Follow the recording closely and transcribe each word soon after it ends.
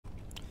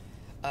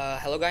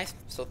Hello guys,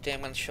 so today I'm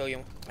going to show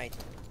you my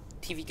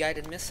TV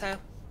guided missile.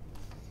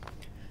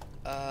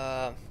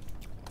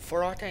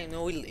 For what I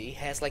know, it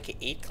has like an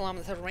 8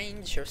 kilometer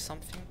range or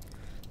something,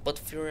 but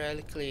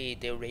theoretically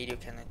the radio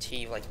can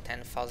achieve like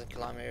 10,000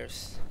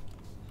 kilometers,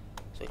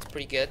 so it's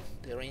pretty good.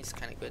 The range is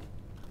kind of good.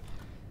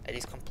 It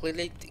is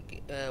completely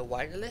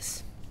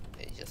wireless.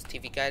 It's just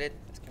TV guided,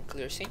 as you can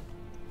clearly see.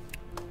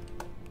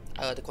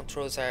 The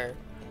controls are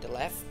in the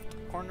left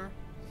corner.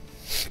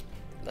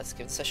 Let's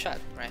give this a shot,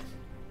 right?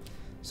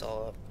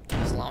 So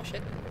just launch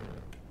it.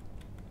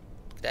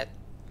 Look at that.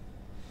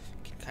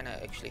 You can kind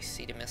of actually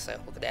see the missile.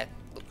 Look at that.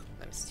 Look,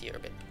 let me steer a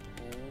bit.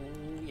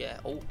 Oh yeah.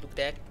 Oh, look at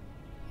that.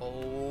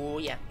 Oh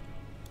yeah.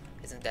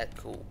 Isn't that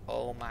cool?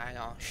 Oh my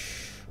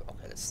gosh.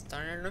 Okay, let's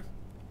turn.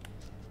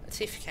 Let's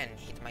see if I can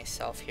hit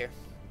myself here.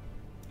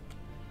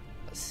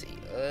 Let's see.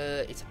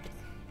 It's a bit.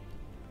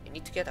 You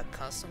need to get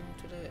accustomed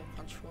to the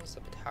controls.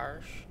 A bit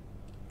harsh.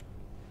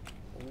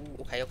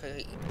 Ooh,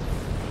 okay.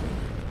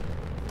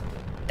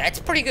 That's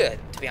pretty good,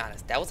 to be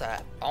honest. That was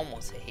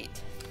almost a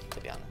hit, to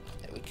be honest.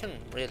 We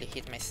couldn't really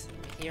hear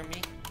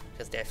me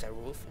because there's a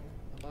roof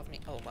above me.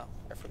 Oh wow,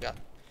 I forgot.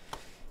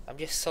 I'm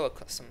just so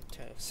accustomed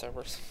to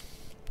servers.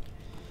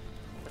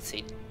 Let's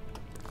see.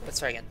 Let's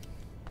try again.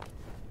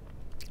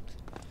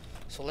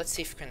 So let's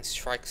see if we can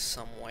strike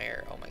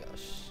somewhere. Oh my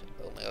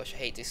gosh, I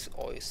hate these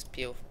oil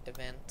spill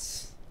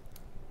events.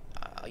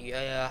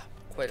 Yeah,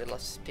 quite a lot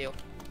of spill.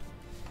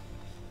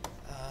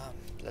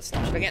 Let's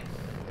launch it again.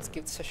 Let's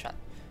give this a shot.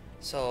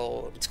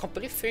 So it's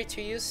completely free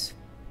to use.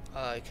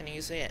 You can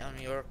use it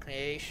on your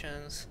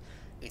creations.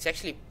 It's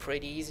actually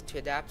pretty easy to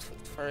adapt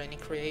for any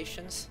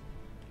creations.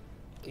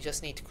 You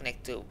just need to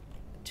connect to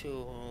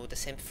the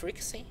same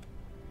frequency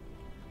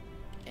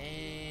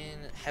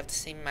and have the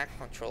same Mac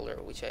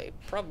controller, which I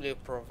probably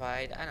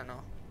provide. I don't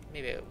know.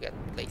 Maybe I'll get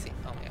lazy.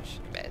 Oh my gosh,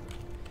 bad.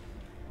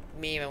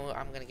 Maybe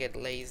I'm gonna get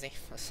lazy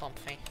or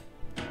something.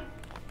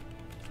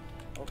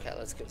 Okay,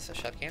 let's give this a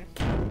shot again.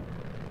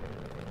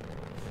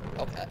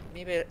 Okay,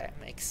 maybe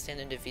I'm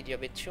extending the video a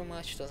bit too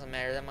much. Doesn't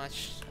matter that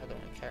much. I don't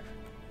really care.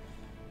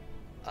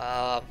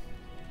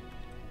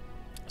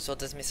 So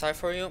this missile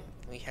for you.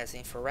 It has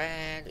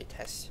infrared. It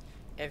has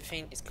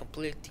everything. It's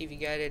completely TV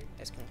guided.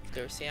 As you can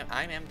clearly see,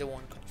 I am the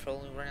one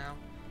controlling right now.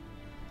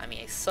 I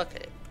mean, I suck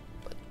at it,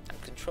 but I'm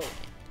controlling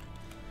it.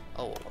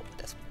 Oh,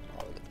 that's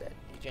look at that.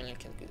 You generally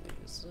can do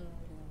zoom.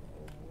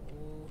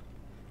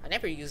 I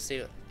never use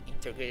the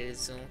integrated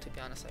zoom, to be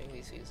honest. I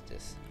always use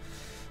this.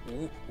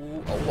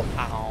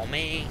 Oh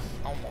man,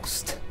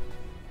 almost.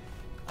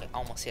 I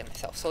almost hit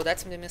myself. So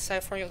that's the missile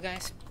for you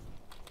guys.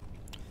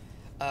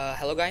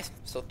 Hello guys,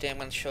 so today I'm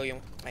going to show you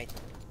my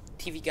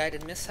TV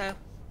guided missile.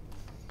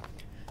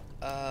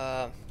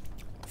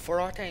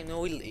 For what I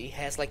know, it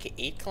has like an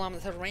 8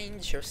 kilometer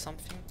range or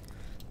something,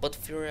 but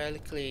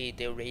theoretically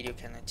the radio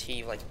can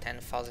achieve like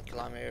 10,000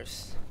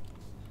 kilometers,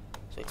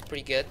 so it's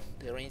pretty good.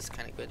 The range is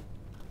kind of good.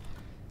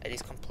 It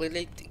is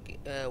completely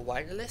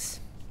wireless.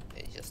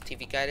 It's just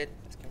TV guided,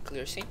 as you can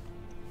clearly see.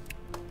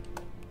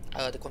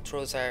 The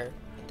controls are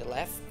in the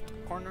left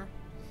corner.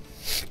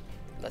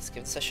 Let's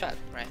give this a shot,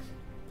 right?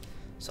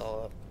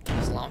 So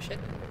just launch it.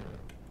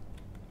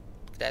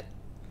 Look at that.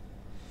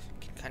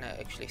 You can kind of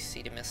actually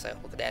see the missile.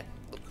 Look at that.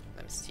 Look,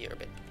 let me steer a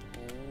bit.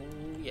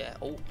 Oh yeah.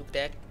 Oh, look at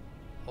that.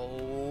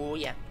 Oh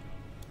yeah.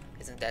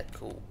 Isn't that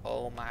cool?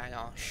 Oh my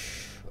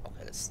gosh.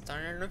 Okay, let's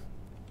turn.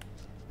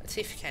 Let's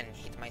see if I can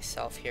hit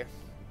myself here.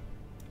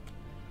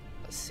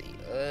 Let's see.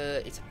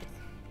 It's a bit.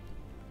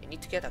 You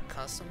need to get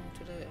accustomed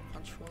to the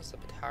controls. A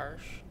bit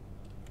harsh.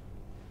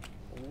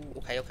 Ooh,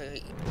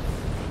 okay.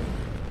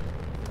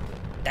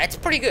 That's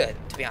pretty good,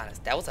 to be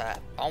honest. That was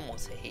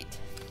almost a hit,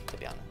 to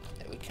be honest.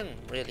 We couldn't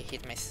really hear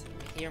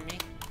me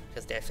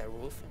because there's a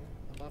roof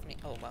above me.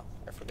 Oh wow,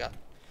 I forgot.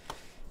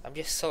 I'm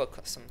just so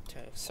accustomed to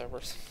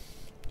servers.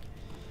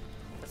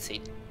 Let's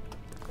see.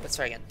 Let's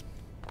try again.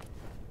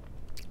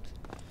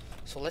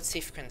 So let's see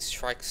if we can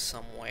strike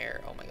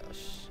somewhere. Oh my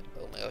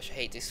gosh, I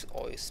hate these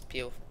oil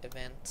spill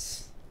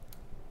events.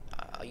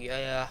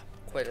 Yeah,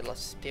 quite a lot of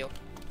spill.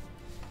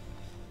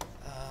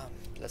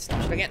 Let's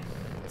launch it again.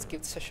 Let's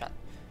give this a shot.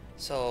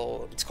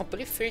 So it's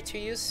completely free to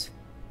use.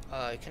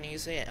 You can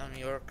use it on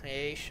your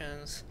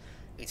creations.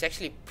 It's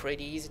actually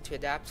pretty easy to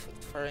adapt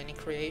for any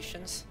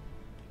creations.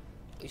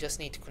 You just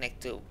need to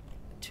connect to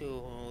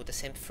the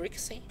same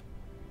frequency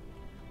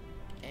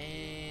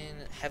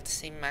and have the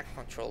same Mac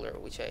controller,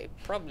 which I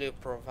probably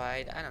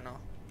provide. I don't know.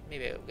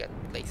 Maybe I'll get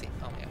lazy.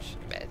 Oh my gosh,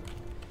 bad.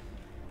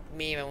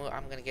 Maybe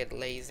I'm gonna get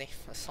lazy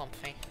or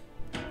something.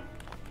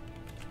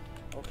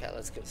 Okay,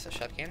 let's give this a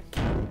shot again.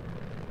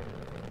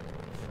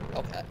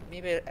 Okay,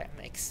 maybe I'm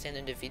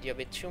extending the video a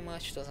bit too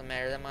much. Doesn't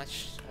matter that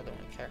much. I don't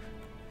really care.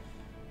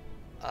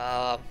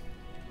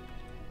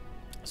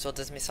 So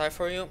this missile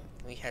for you.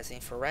 It has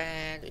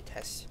infrared. It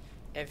has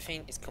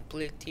everything. It's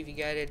completely TV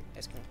guided.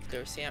 As you can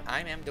clearly see, I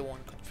am the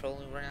one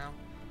controlling right now.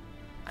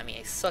 I mean,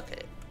 I suck at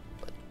it,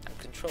 but I'm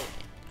controlling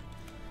it.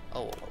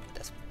 Oh, look at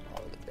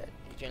that.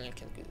 You generally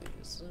can do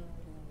zoom.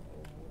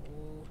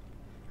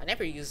 I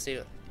never use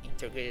the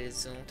integrated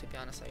zoom, to be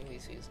honest. I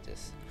always use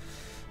this.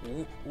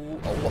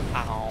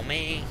 Oh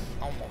man,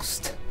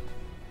 almost.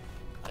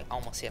 I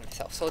almost hit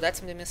myself. So that's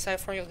the missile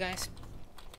for you guys.